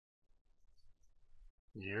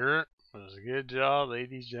You're was a good job,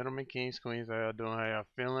 ladies, gentlemen, kings, queens. How y'all doing? How y'all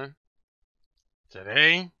feeling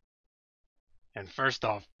today? And first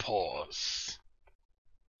off, pause.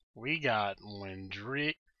 We got when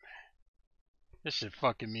Drake. This shit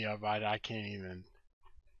fucking me up. I can't even.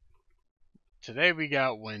 Today we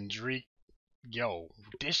got when Drake. Yo,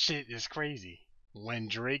 this shit is crazy. When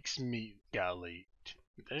Drake's meat got leaked.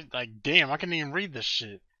 Like, damn, I can't even read this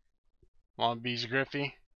shit.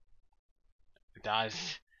 LongBeachGriffy.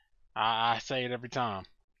 Guys, I say it every time.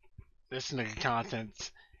 This nigga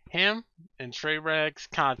content's him and Trey Rag's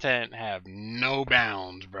content have no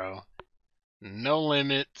bounds, bro. No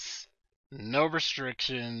limits, no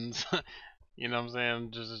restrictions. You know what I'm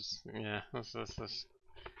saying? Just yeah. Let's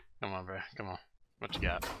come on, bro. Come on. What you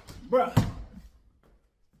got, Bruh?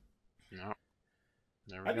 No.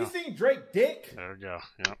 There we Have go. you seen Drake dick? There we go.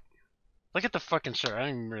 Yep. Look at the fucking shirt. I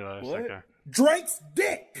didn't even realize. What? Okay. Drake's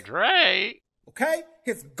dick. Drake. Okay?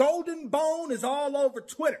 His golden bone is all over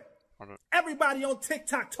Twitter. What Everybody on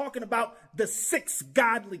TikTok talking about the 6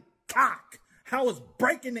 godly cock. How it's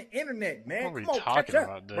breaking the internet, man. What are we Come on, talking catch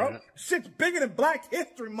about, up, dude? bro. Shit's bigger than Black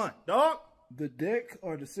History Month, dog. The dick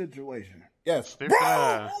or the situation? Yes. Stupid. Bro,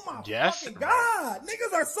 oh my Yes, fucking bro. God.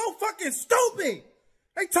 Niggas are so fucking stupid.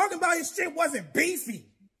 They talking about his shit wasn't beefy.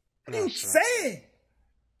 What are you saying?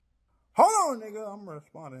 Hold on, nigga. I'm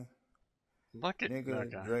responding. Look at Nigga,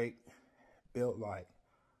 that guy. Drake built like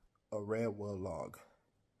a redwood log.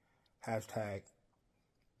 Hashtag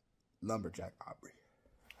lumberjack Aubrey.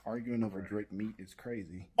 Arguing over Drake meat is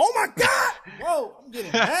crazy. Oh my God. Bro, I'm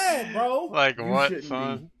getting mad, bro. Like You what, shouldn't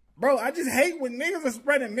son? Bro, I just hate when niggas are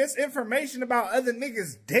spreading misinformation about other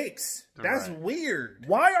niggas' dicks. That's Right. weird.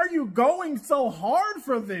 Why are you going so hard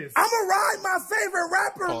for this? I'ma ride my favorite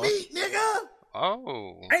rapper Pause. meat, nigga.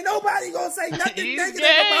 Oh. Ain't nobody gonna say nothing He's negative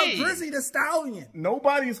gay. about Drizzy the Stallion.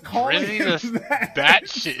 Nobody's calling Drizzy him the, that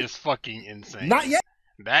shit is fucking insane. Not yet.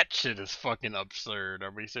 That shit is fucking absurd.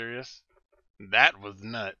 Are we serious? That was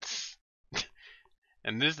nuts.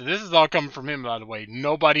 And this is all coming from him, by the way.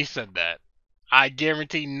 Nobody said that. I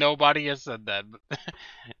guarantee nobody has said that. But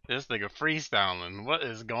this nigga freestyling. What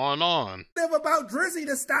is going on? About Drizzy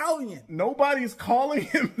the Stallion. Nobody's calling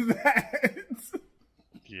him that.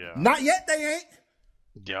 Yeah. Not yet, they ain't.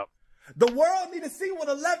 Yep. The world need to see what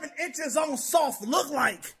 11 inches on soft look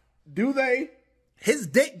like. Do they? His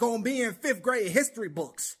dick gonna be in 5th grade history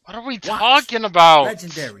books. What are we talking about?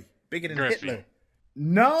 Legendary. Bigger than Griffy. Hitler.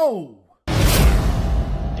 No.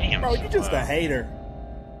 Damn. Bro, you just a hater.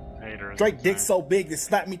 Hater is Drake insane. dick so big it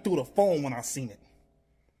slapped me through the phone when I seen it.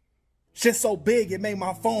 Shit so big it made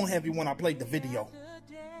my phone heavy when I played the video.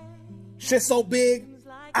 Shit so big,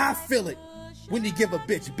 I feel it when you give a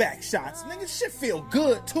bitch back shots. Nigga, shit feel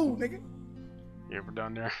good too, nigga. Yeah, we're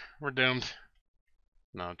done there. We're doomed.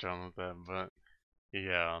 No, I'm trying with that, but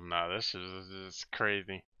yeah, no, this is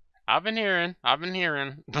crazy. I've been hearing,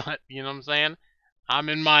 but you know what I'm saying? I'm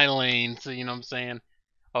in my lane, so you know what I'm saying?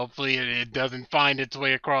 Hopefully it doesn't find its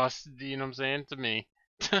way across, you know what I'm saying, to me.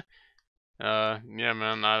 Yeah,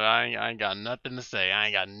 man, I ain't got nothing to say. I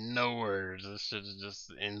ain't got no words. This shit is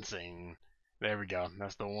just insane. There we go.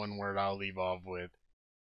 That's the one word I'll leave off with.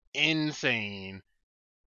 Insane.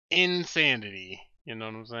 Insanity. You know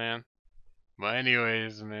what I'm saying? But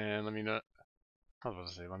anyways, man, let me know. I was about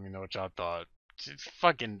to say, let me know what y'all thought. Just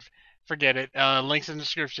fucking forget it. Links in the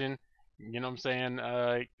description. You know what I'm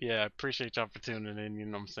saying? Yeah, appreciate y'all for tuning in. You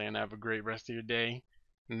know what I'm saying? Have a great rest of your day,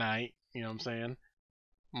 night. You know what I'm saying?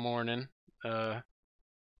 Morning,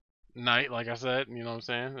 night. Like I said, you know what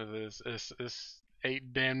I'm saying? It's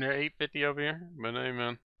damn near 8:50 over here. But hey,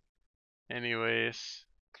 man. Anyways,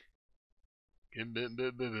 good bit.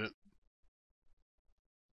 Good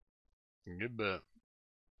bit.